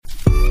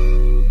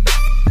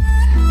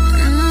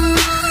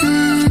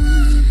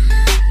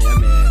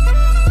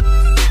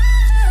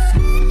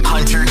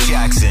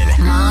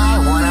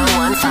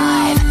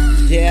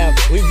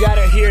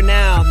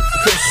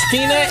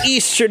Christina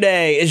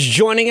Easterday is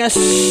joining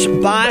us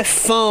by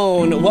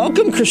phone.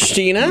 Welcome,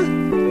 Christina.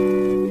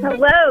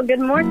 Hello, good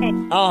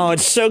morning. Oh,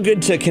 it's so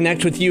good to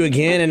connect with you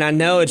again, and I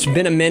know it's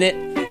been a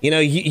minute. You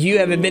know, you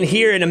haven't been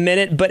here in a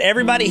minute, but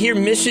everybody here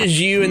misses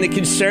you, and the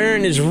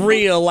concern is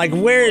real. Like,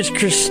 where is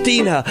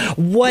Christina?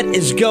 What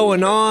is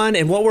going on?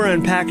 And what we're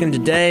unpacking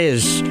today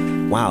is,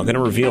 wow, going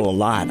to reveal a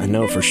lot, I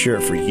know for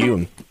sure, for you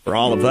and for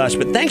all of us.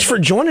 But thanks for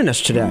joining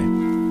us today.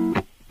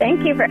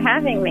 Thank you for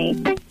having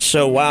me.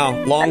 So,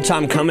 wow, long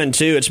time coming,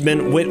 too. It's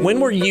been, when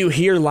were you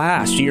here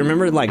last? Do you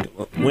remember, like,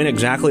 when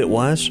exactly it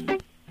was?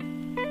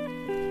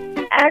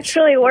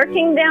 Actually,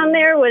 working down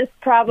there was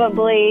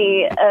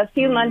probably a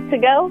few months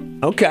ago.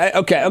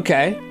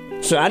 Okay.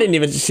 So I didn't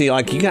even see,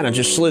 like, you kind of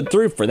just slid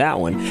through for that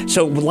one.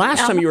 So last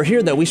time you were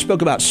here, though, we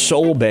spoke about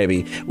Soul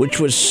Baby, which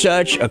was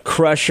such a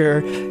crusher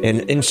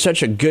and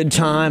such a good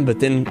time,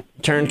 but then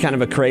turned kind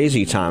of a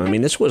crazy time. I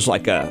mean, this was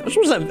like a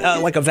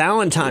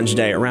Valentine's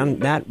Day around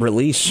that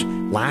release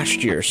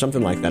last year,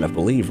 something like that, I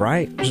believe,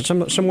 right? Was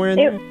it somewhere in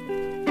there?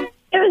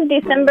 It was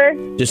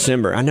December.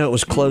 December. I know it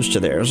was close to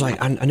there. It was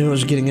like, I knew I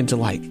was getting into,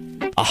 like,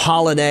 a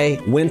holiday,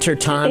 winter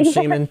time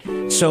seeming,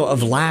 so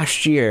of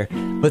last year.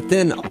 But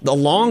then a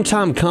long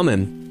time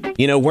coming,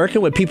 you know,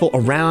 working with people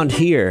around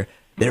here,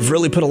 they've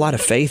really put a lot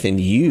of faith in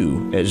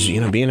you as, you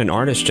know, being an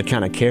artist to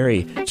kind of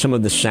carry some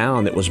of the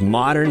sound that was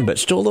modern, but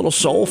still a little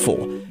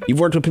soulful. You've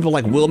worked with people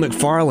like Will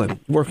McFarlane,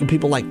 you've worked with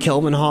people like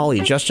Kelvin Hawley,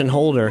 Justin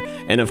Holder,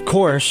 and of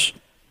course,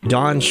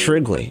 Don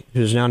Shrigley,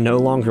 who's now no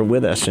longer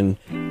with us. And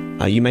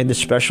you made this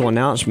special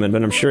announcement,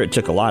 but I'm sure it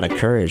took a lot of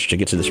courage to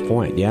get to this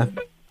point, yeah?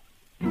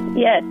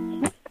 Yes,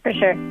 for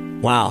sure.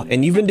 Wow,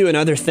 and you've been doing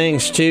other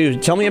things too.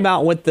 Tell me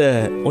about what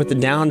the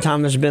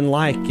downtime has been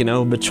like, you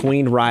know,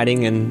 between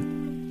writing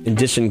and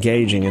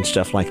disengaging and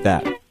stuff like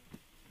that.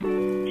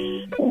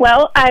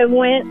 Well, I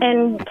went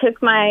and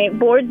took my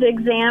boards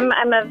exam.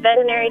 I'm a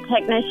veterinary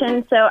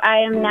technician, so I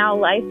am now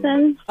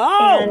licensed.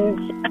 Oh!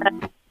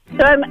 And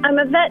so I'm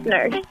a vet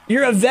nurse.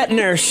 You're a vet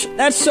nurse.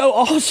 That's so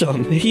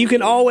awesome. You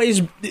can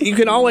always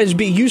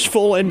be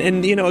useful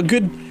and you know,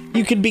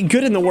 you could be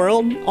good in the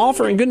world,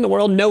 offering good in the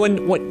world,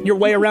 knowing what your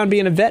way around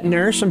being a vet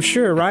nurse, I'm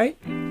sure, right?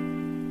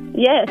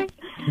 Yes.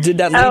 Did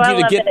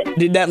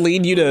that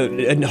lead you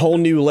to a whole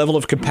new level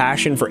of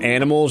compassion for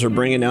animals or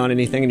bringing down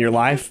anything in your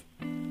life?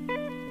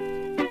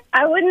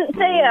 I wouldn't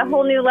say a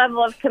whole new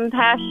level of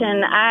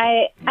compassion.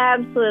 I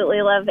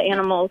absolutely love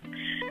animals,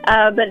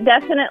 but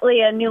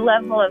definitely a new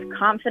level of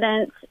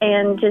confidence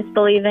and just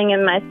believing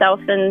in myself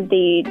and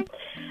the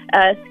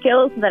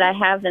skills that I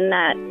have in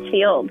that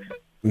field.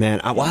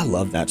 Man, I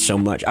love that so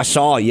much. I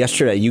saw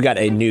yesterday you got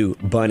a new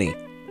bunny,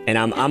 and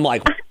I'm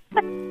like,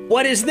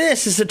 what is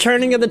this? Is it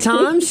turning of the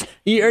times?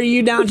 Are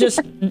you down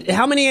just,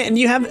 how many, do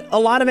you have a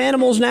lot of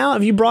animals now?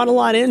 Have you brought a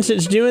lot in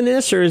since doing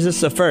this, or is this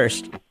the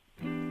first?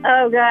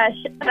 Oh, gosh.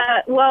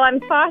 Well,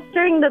 I'm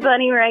fostering the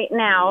bunny right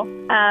now.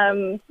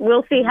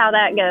 We'll see how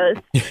that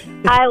goes.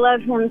 I love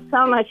him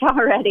so much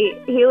already.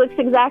 He looks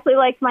exactly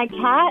like my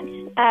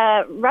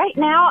cat. Right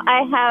now,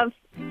 I have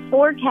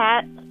 4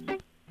 cats.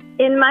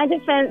 In my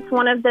defense,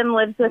 one of them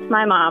lives with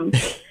my mom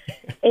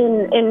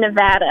in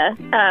Nevada.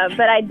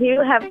 But I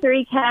do have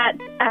 3 cats.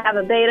 I have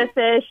a betta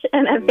fish,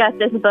 and I've got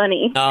this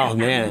bunny. Oh,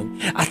 man.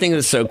 I think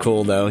that's so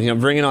cool, though. You know,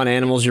 bringing on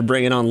animals, you're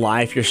bringing on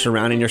life. You're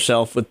surrounding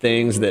yourself with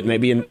things that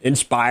maybe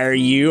inspire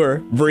you or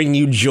bring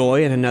you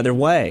joy in another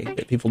way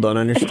that people don't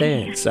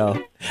understand.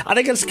 So I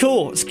think it's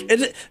cool.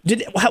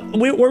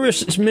 We were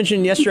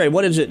mentioning yesterday,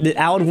 what is it? Did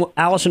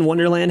Alice in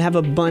Wonderland have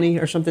a bunny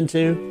or something,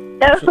 too?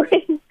 Oh,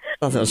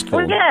 I thought that was cool.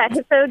 Well, yeah,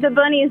 so the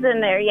bunny's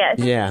in there, yes.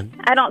 Yeah.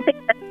 I don't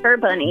think that's her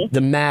bunny. The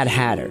Mad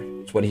Hatter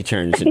is what he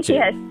turns into.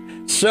 Yes.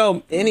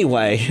 So,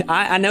 anyway,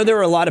 I know there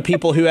were a lot of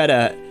people who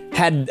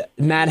had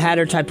Mad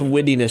Hatter type of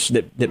wittiness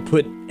that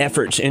put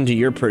efforts into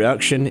your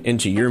production,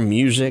 into your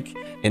music,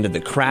 into the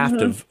craft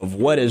of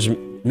what is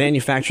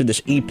manufactured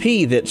this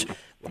EP that,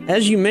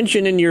 as you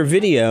mentioned in your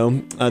video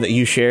that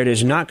you shared,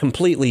 is not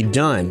completely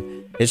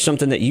done. It's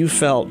something that you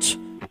felt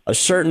a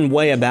certain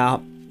way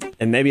about,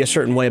 and maybe a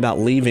certain way about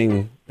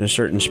leaving in a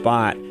certain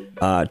spot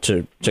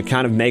to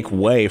kind of make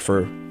way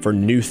for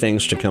new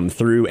things to come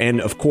through,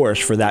 and of course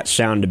for that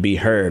sound to be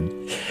heard.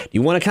 Do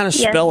you want to kind of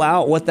spell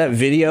out what that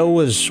video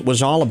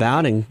was all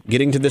about and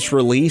getting to this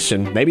release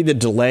and maybe the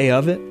delay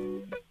of it?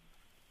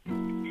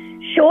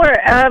 Sure.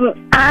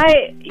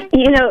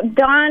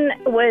 Don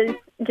was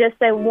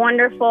just a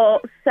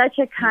wonderful, such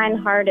a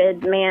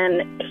kind-hearted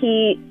man.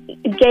 He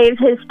gave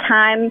his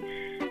time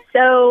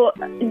so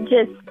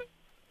just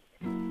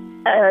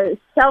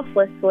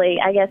selflessly,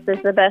 I guess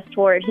is the best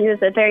word. He was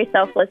a very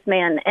selfless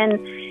man. And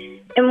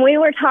we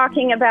were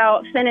talking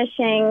about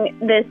finishing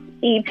this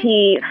EP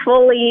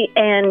fully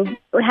and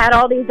we had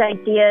all these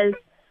ideas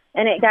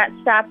and it got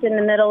stopped in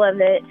the middle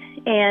of it.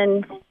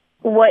 And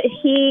what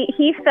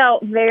he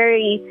felt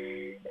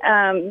very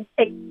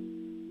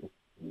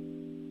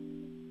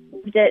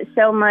it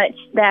so much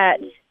that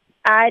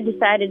I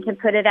decided to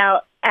put it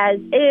out as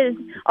is,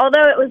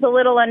 although it was a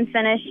little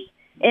unfinished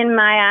in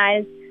my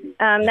eyes.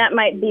 that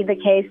might be the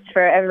case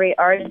for every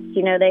artist.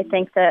 You know, they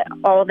think that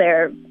all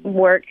their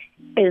work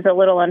is a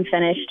little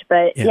unfinished.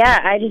 But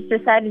yeah, I just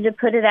decided to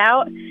put it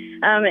out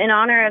in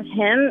honor of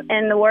him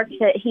and the work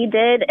that he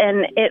did.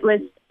 And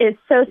it's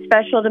so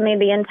special to me,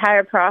 the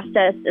entire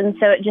process. And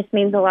so it just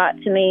means a lot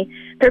to me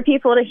for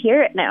people to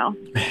hear it now.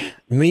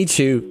 Me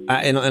too.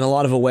 In a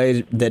lot of a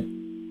way that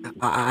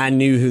I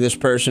knew who this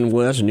person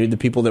was. I knew the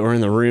people that were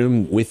in the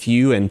room with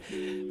you.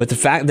 But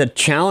the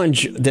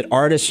challenge that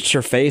artists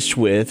are faced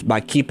with by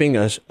keeping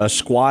a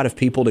squad of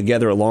people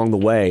together along the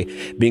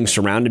way, being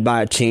surrounded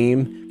by a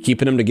team,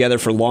 keeping them together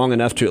for long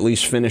enough to at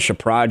least finish a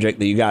project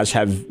that you guys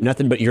have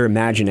nothing but your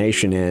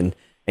imagination in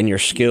and your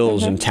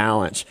skills and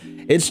talents.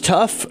 It's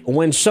tough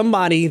when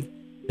somebody,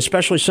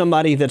 especially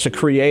somebody that's a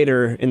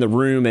creator in the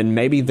room and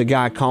maybe the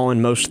guy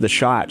calling most of the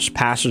shots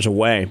passes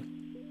away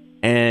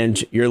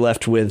and you're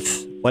left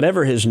with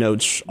whatever his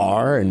notes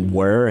are and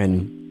were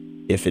and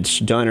if it's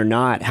done or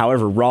not,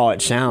 however raw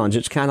it sounds,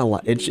 it's kind of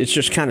like it's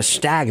just kind of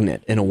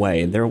stagnant in a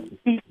way.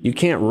 You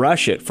can't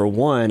rush it for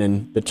one,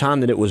 and the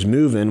time that it was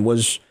moving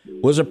was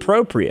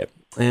appropriate,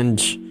 and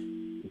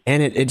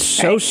it's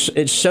so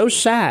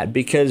sad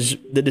because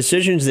the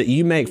decisions that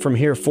you make from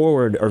here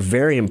forward are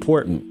very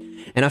important,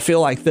 and I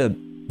feel like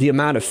the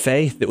amount of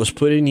faith that was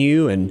put in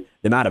you and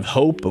the amount of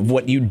hope of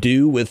what you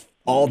do with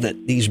all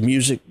that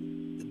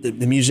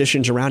the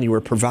musicians around you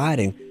were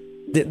providing.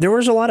 There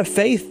was a lot of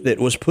faith that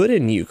was put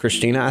in you,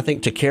 Christina, I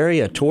think, to carry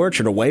a torch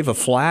or to wave a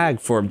flag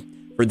for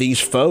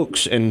these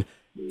folks and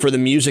for the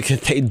music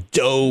that they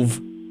dove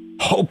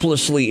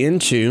hopelessly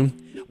into.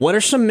 What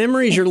are some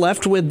memories you're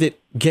left with that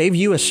gave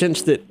you a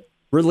sense that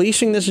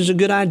releasing this is a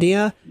good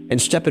idea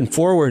and stepping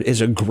forward is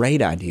a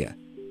great idea?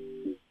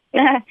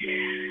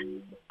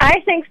 I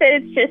think that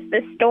it's just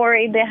the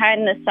story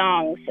behind the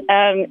songs.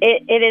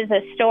 It is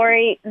a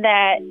story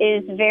that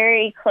is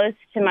very close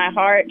to my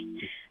heart.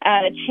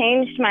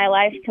 Changed my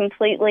life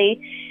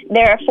completely.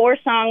 There are 4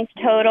 songs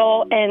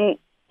total, and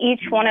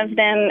each one of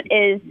them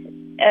is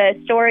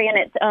a story in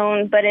its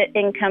own, but it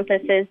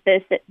encompasses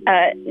this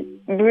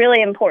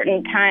really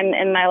important time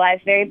in my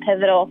life, very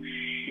pivotal.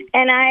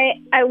 And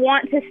I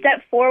want to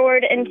step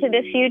forward into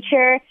the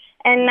future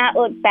and not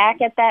look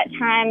back at that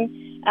time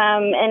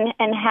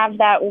and have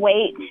that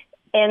weight.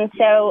 And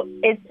so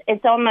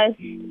it's almost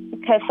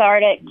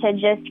cathartic to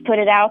just put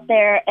it out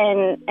there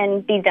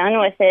and be done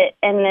with it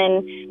and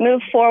then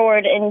move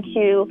forward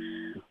into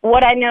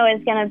what I know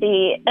is going to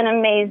be an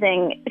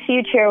amazing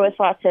future with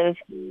lots of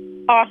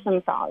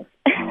awesome songs.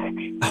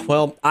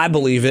 Well, I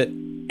believe it.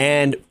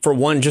 And for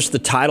one, just the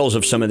titles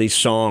of some of these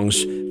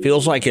songs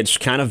feels like it's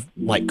kind of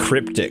like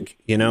cryptic.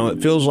 You know,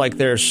 it feels like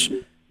there's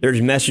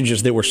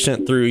messages that were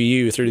sent through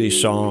you through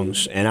these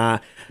songs. And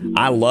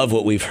I love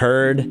what we've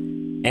heard.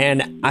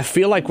 And I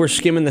feel like we're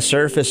skimming the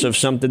surface of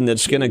something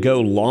that's going to go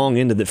long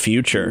into the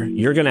future.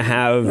 You're going to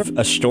have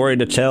a story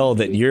to tell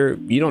that you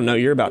don't know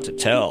you're about to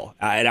tell.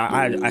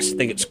 I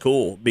think it's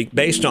cool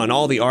based on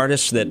all the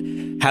artists that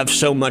have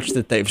so much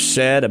that they've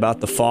said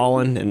about the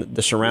fallen and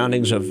the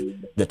surroundings of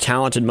the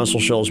talented Muscle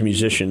Shoals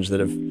musicians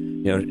that have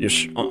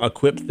just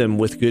equipped them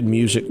with good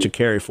music to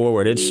carry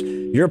forward.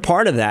 You're a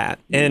part of that.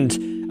 And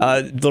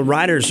the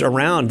writers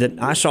around that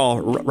I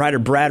saw, writer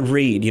Brad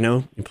Reed, he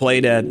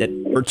played at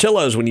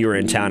Portillo's when you were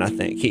in town, I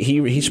think.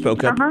 He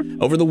spoke up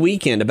over the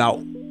weekend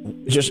about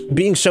just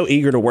being so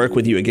eager to work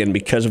with you again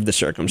because of the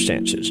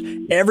circumstances.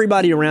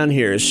 Everybody around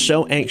here is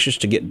so anxious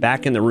to get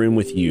back in the room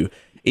with you.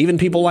 Even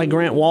people like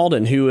Grant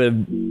Walden, who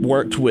have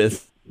worked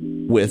with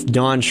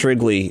Don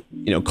Shrigley,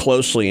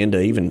 closely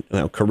into even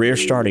career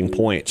starting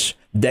points.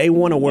 They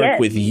want to work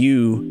with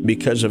you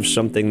because of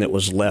something that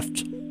was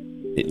left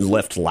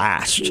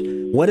last.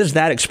 What has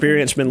that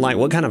experience been like?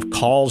 What kind of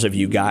calls have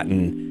you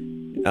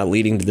gotten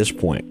leading to this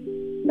point?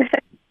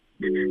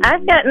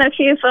 I've gotten a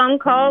few phone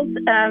calls.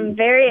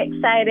 Very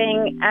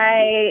exciting.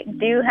 I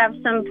do have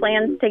some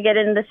plans to get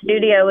in the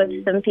studio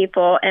with some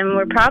people, and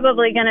we're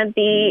probably going to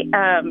be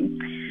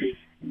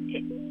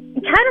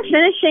kind of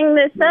finishing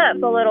this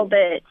up a little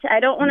bit. I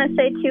don't want to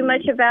say too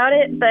much about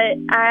it, but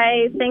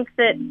I think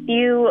that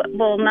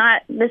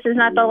this is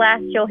not the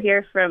last you'll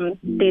hear from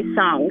these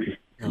songs.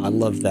 I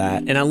love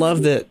that. And I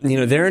love that,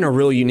 they're in a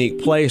real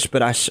unique place,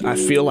 but I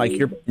feel like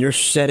you're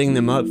setting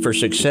them up for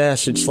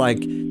success. It's like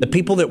the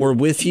people that were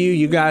with you,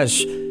 you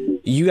guys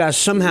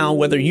somehow,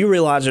 whether you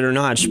realize it or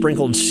not,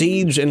 sprinkled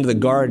seeds into the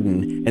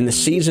garden, and the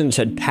seasons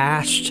had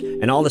passed,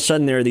 and all of a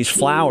sudden there are these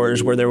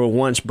flowers where there were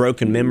once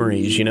broken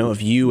memories,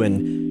 of you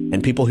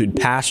and people who'd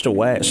passed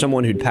away,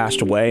 someone who'd passed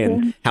away,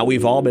 and how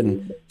we've all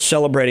been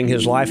celebrating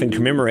his life and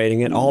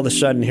commemorating it. All of a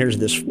sudden, here's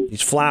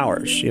these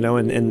flowers,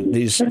 and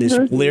these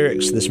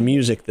lyrics, this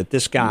music that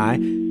this guy,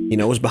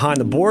 was behind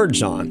the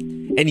boards on.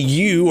 And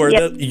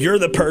you're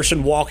the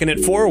person walking it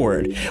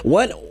forward.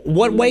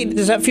 What weight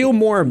does that feel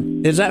more?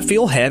 Does that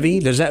feel heavy?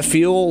 Does that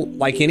feel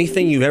like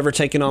anything you've ever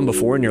taken on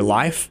before in your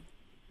life?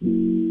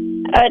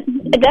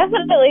 It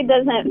definitely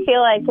doesn't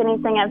feel like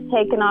anything I've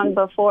taken on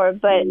before,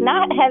 but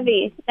not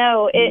heavy.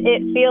 No,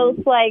 it feels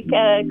like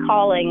a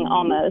calling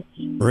almost.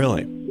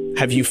 Really?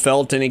 Have you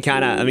felt any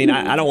kind of, I mean,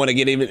 I don't want to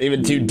get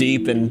even too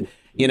deep and,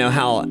 you know,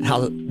 how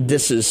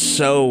this is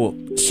so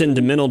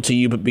sentimental to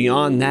you, but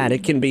beyond that,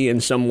 it can be in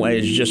some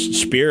ways just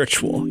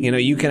spiritual. You know,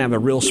 you can have a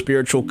real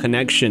spiritual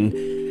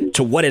connection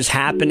to what is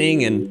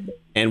happening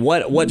and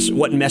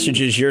what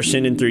messages you're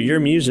sending through your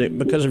music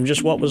because of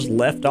just what was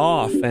left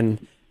off.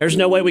 And there's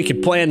no way we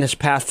could plan this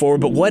path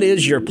forward, but what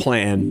is your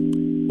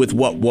plan with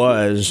what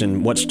was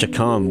and what's to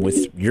come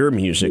with your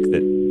music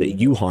that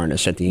you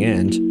harness at the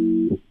end?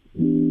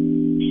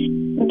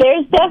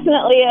 There's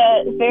definitely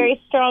a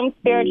very strong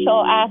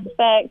spiritual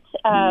aspect.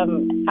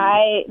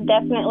 I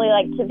definitely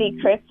like to be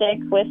cryptic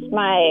with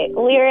my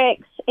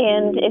lyrics,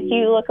 and if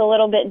you look a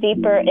little bit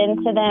deeper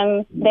into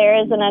them,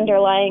 there is an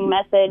underlying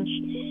message,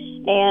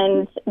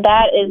 and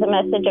that is a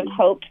message of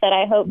hope that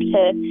I hope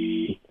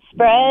to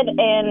spread,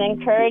 and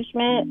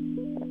encouragement,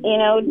 you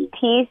know,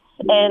 peace,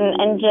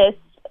 and just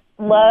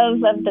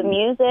love of the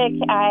music.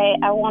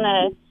 I want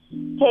to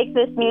take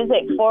this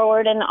music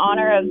forward in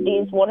honor of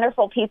these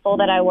wonderful people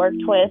that I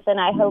worked with, and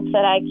I hope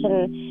that I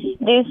can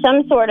do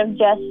some sort of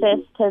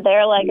justice to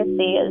their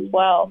legacy as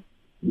well.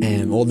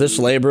 And well, this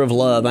labor of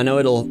love, I know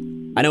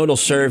it'll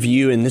serve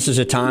you, and this is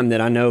a time that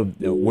I know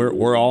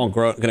we're all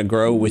going to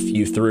grow with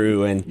you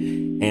through, and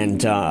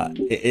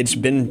it's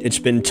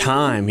been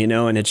time, you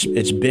know, and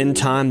it's been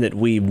time that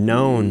we've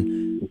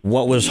known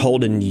what was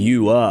holding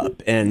you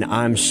up, and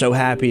I'm so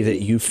happy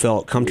that you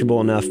felt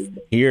comfortable enough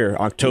here,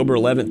 October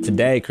 11th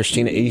today,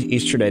 Christina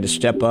Easterday, to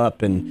step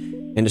up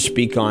and to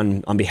speak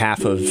on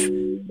behalf of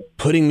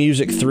putting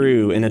music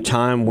through in a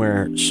time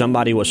where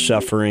somebody was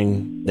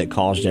suffering that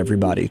caused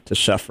everybody to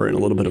suffer in a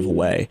little bit of a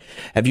way.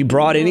 Have you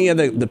brought any of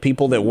the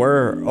people that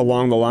were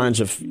along the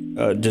lines of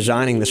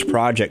designing this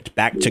project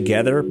back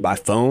together by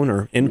phone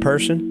or in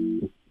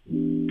person?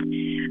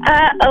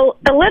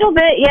 A little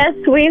bit, yes.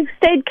 We've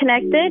stayed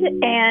connected,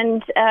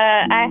 and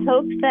I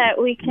hope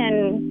that we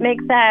can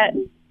make that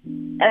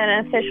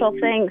an official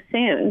thing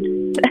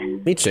soon.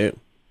 Me too.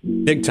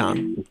 Big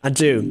time. I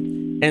do.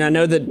 And I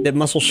know that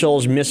Muscle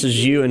Shoals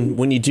misses you, and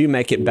when you do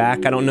make it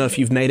back, I don't know if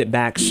you've made it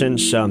back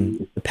since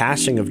the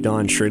passing of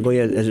Don Shrigley.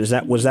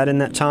 Was that in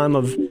that time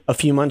of a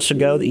few months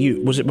ago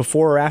that was it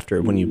before or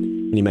after when you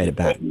made it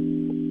back?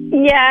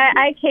 Yeah,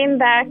 I came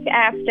back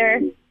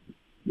after.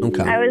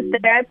 Okay. I was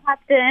there. I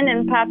popped in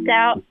and popped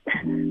out.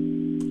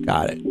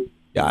 Got it.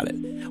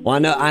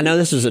 Well, I know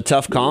this is a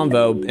tough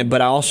convo,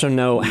 but I also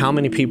know how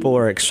many people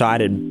are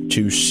excited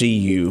to see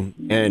you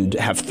and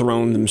have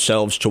thrown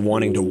themselves to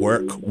wanting to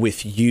work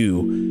with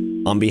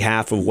you on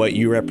behalf of what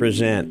you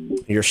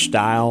represent, your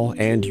style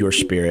and your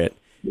spirit.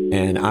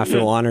 And I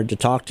feel honored to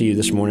talk to you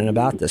this morning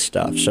about this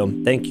stuff. So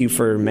thank you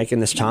for making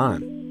this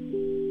time.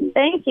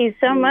 Thank you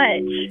so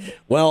much.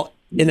 Well,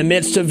 in the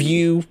midst of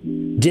you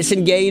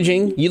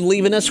disengaging, you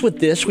leaving us with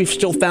this, we've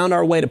still found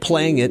our way to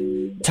playing it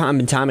time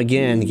and time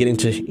again, getting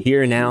to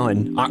here now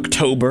in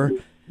October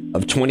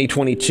of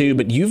 2022.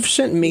 But you've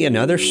sent me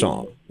another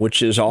song,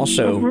 which is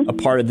also a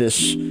part of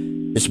this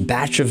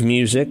batch of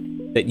music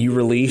that you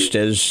released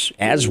as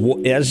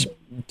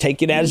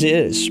Take It As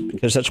Is,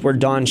 because that's where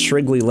Don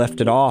Shrigley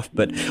left it off.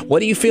 But what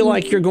do you feel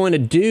like you're going to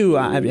do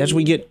as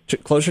we get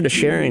closer to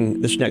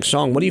sharing this next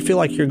song? What do you feel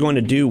like you're going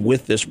to do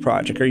with this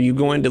project? Are you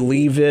going to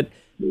leave it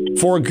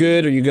for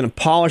good? Are you going to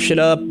polish it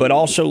up, but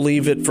also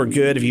leave it for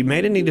good? Have you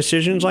made any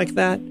decisions like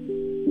that?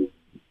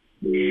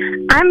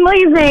 I'm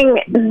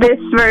leaving this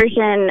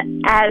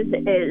version as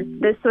is.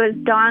 This was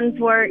Don's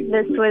work.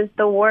 This was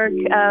the work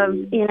of,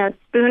 you know,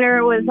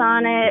 Spooner was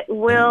on it.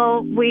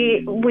 Will,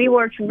 we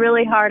worked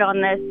really hard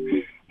on this,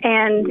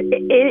 and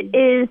it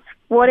is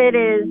what it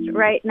is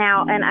right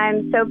now, and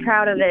I'm so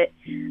proud of it.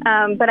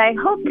 But I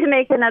hope to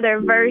make another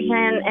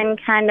version and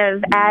kind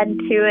of add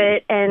to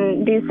it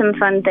and do some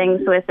fun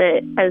things with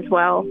it as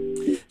well.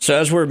 So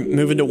as we're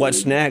moving to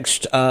what's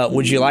next,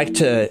 would you like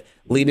to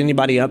lead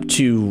anybody up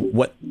to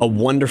what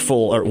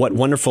Wonderful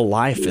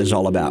Life is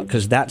all about?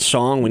 Because that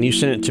song, when you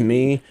sent it to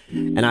me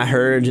and I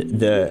heard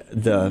the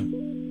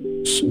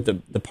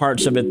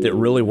parts of it that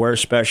really were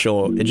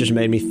special, it just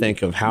made me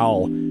think of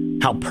how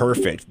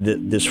perfect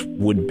this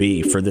would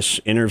be for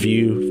this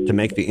interview, to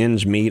make the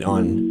ends meet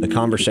on the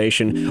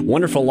conversation.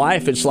 Wonderful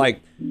Life, it's like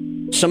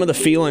some of the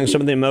feelings,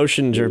 some of the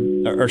emotions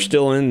are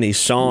still in these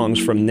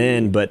songs from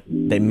then, but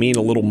they mean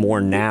a little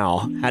more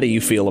now. How do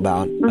you feel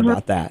about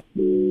that?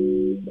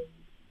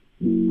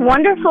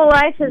 Wonderful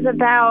Life is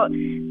about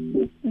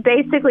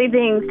basically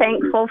being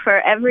thankful for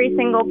every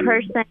single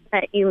person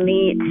that you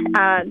meet.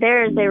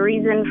 There is a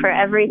reason for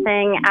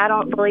everything. I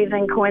don't believe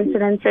in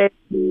coincidences.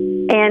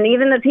 And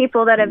even the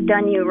people that have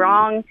done you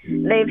wrong,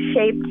 they've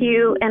shaped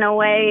you in a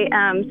way.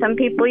 Some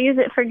people use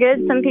it for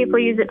good, some people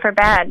use it for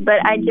bad.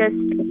 But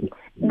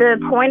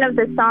the point of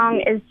the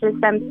song is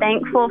just I'm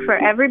thankful for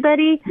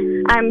everybody.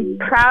 I'm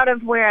proud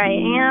of where I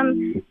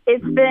am.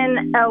 It's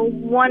been a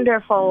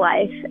wonderful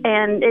life,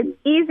 and it's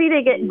easy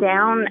to get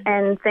down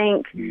and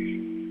think,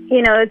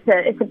 you know,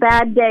 it's a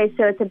bad day,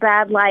 so it's a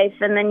bad life,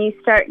 and then you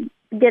start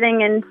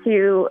getting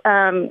into,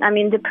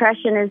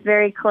 depression is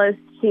very close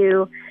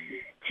to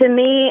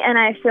me, and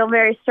I feel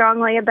very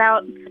strongly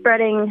about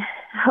spreading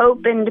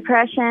hope in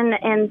depression.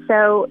 And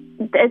so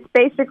it's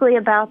basically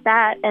about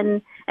that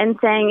and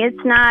saying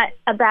it's not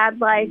a bad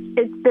life.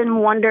 It's been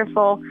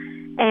wonderful.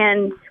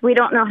 And we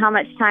don't know how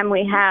much time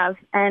we have.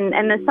 And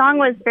the song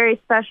was very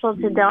special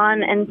to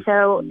Don. And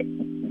so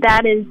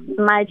that is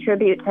my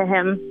tribute to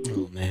him.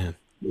 Oh, man.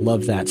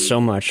 Love that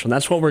so much. Well,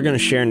 that's what we're going to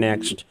share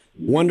next.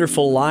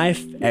 Wonderful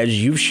Life,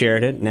 as you've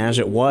shared it and as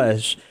it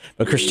was.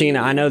 But Christina,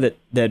 I know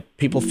that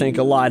people think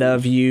a lot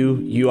of you.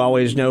 You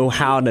always know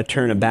how to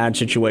turn a bad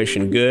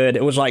situation good.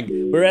 It was like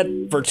we're at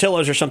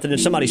Vertillo's or something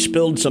and somebody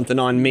spilled something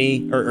on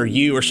me or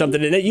you or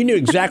something, and you knew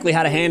exactly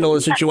how to handle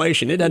the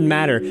situation. It doesn't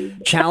matter.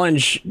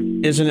 Challenge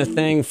isn't a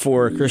thing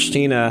for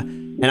Christina,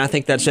 and I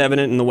think that's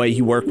evident in the way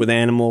you work with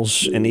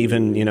animals and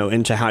even,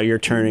 into how you're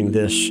turning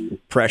this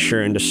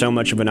pressure into so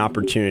much of an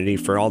opportunity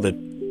for all the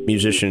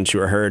musicians who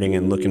are hurting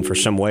and looking for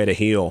some way to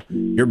heal.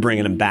 You're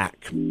bringing them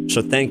back.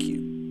 So thank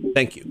you.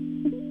 Thank you.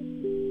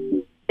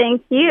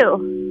 Thank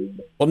you.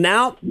 Well,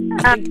 now,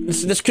 I think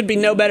this could be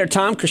no better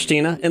time,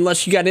 Christina,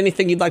 unless you got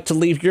anything you'd like to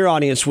leave your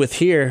audience with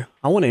here.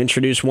 I want to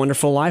introduce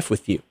Wonderful Life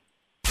with you.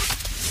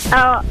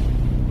 Oh,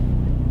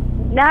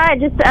 no, I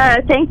just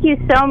thank you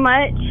so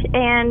much,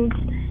 and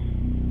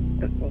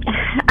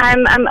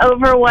I'm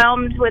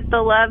overwhelmed with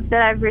the love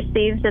that I've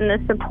received and the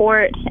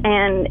support,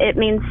 and it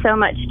means so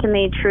much to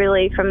me,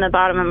 truly, from the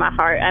bottom of my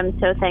heart. I'm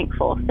so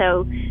thankful.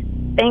 So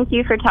thank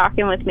you for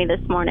talking with me this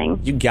morning.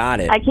 You got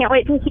it. I can't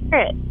wait to hear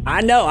it.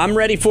 I know. I'm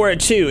ready for it,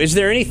 too. Is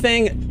there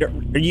anything,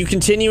 are you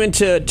continuing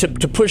to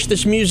push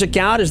this music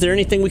out? Is there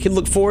anything we can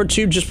look forward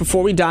to just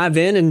before we dive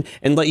in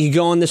and let you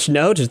go on this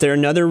note? Is there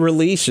another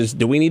release?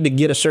 Do we need to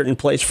get a certain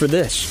place for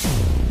this?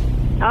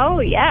 Oh,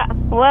 yeah.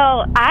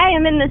 Well, I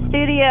am in the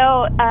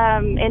studio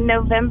in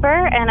November,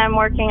 and I'm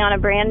working on a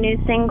brand new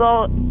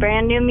single,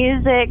 brand new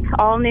music,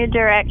 all new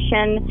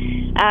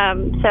direction.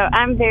 So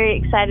I'm very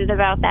excited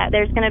about that.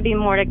 There's going to be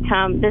more to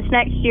come. This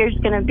next year is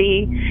going to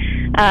be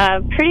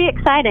pretty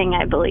exciting,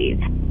 I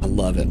believe. I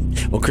love it.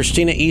 Well,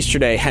 Christina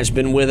Easterday has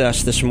been with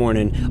us this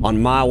morning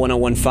on My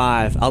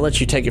 101.5. I'll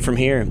let you take it from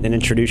here and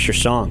introduce your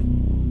song.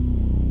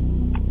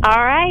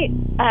 All right.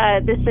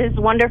 This is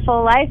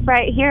Wonderful Life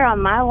right here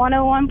on My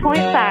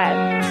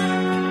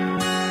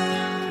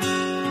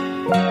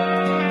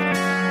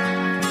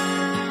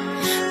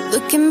 101.5.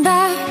 Looking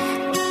back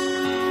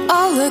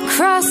all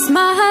across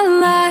my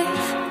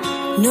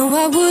life, no,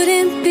 I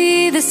wouldn't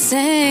be the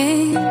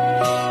same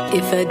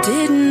if I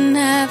didn't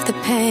have the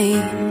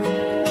pain.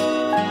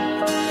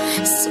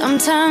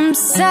 Sometimes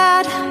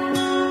sad,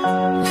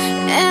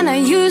 and I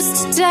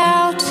used to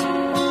doubt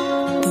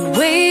the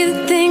way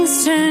that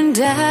things turned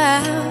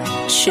out.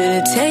 Should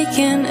have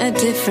taken a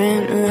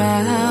different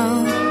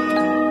route.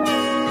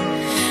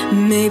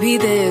 Maybe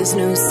there's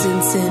no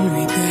sense in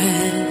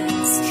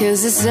regrets,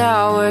 'cause this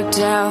all worked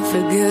out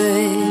for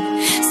good.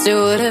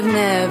 Still would have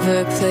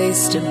never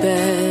placed a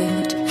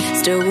bet,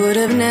 still would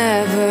have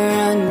never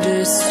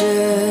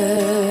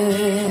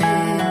understood.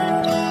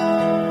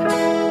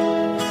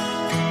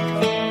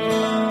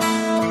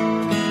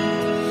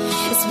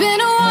 It's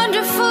been a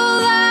wonderful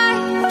life.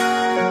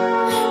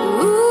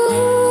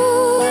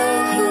 Ooh,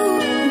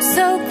 I'm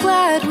so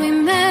glad we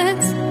met.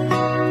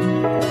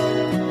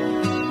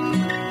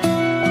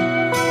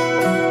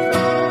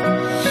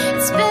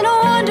 It's been a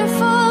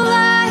wonderful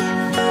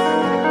life.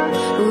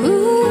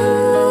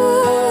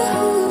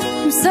 Ooh,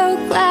 I'm so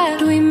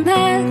glad we met.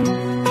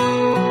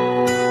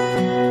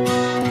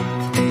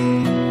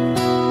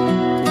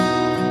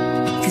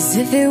 'Cause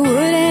if it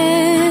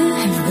wouldn't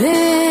have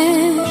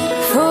been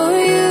for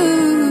you,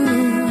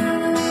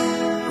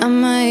 I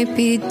might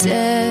be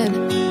dead.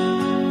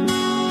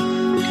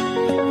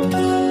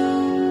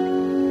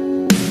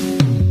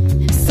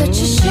 Such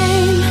a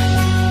shame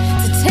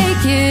to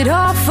take it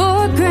all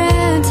for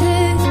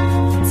granted.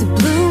 To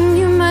bloom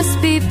you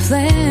must be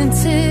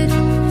planted,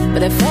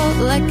 but I felt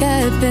like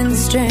I'd been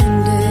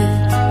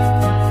stranded,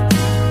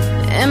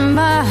 and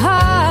my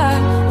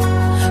heart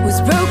was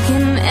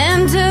broken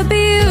and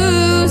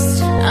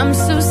abused. I'm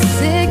so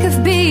sick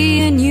of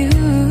being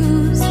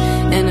used,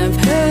 and I've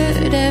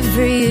heard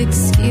every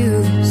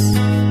excuse.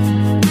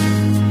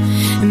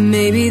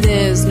 Maybe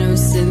there's no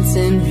sense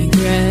in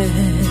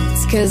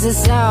regrets, 'cause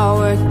this all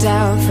worked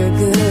out for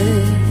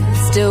good.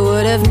 Still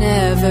would have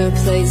never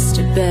placed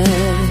a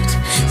bet,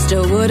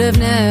 still would have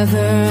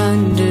never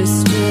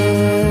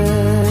understood.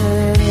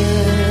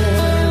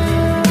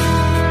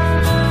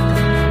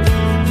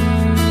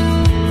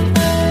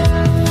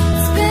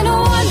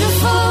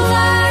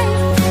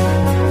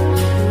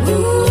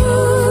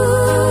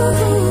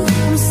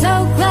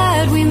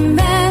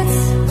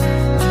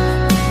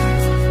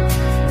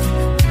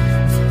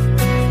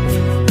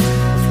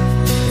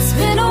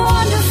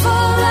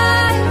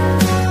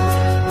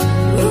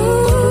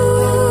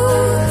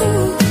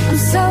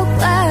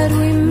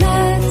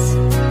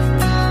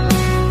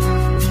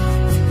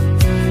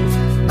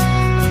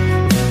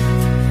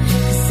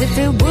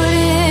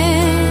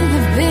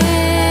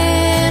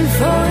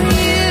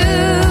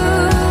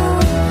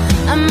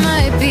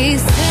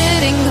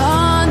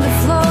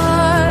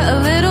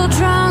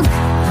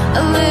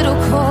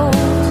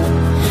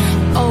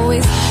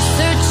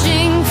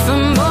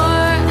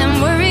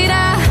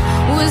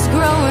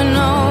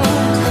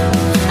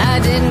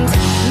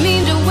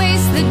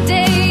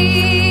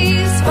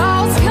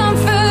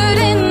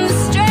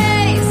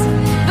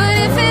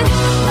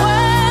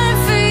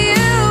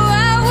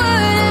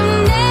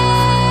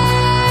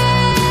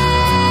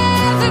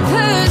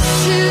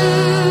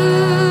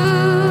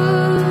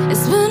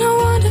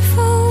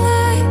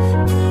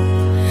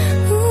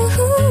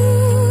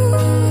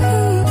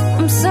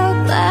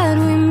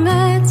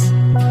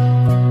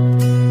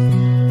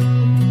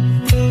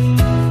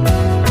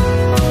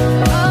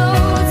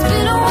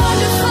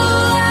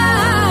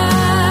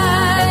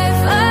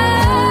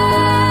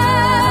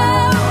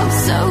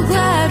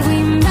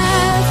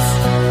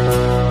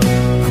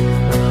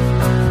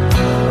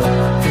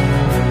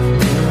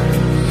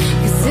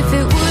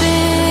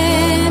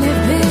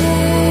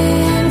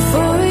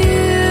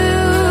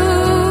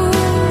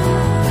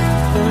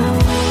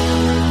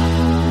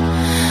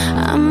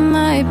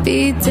 might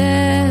be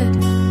dead.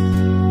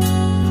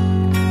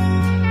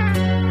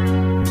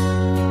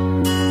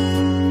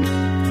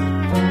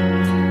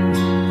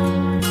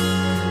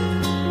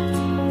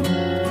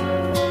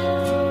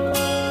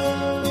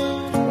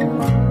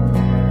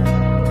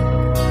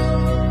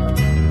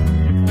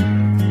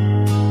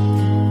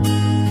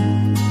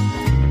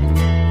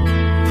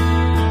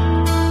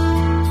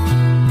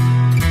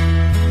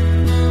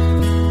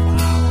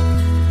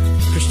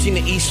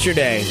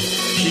 Yesterday,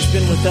 she's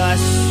been with us.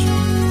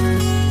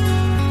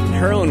 In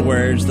her own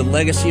words, the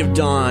legacy of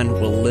Dawn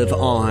will live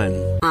on.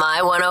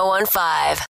 My 101.5.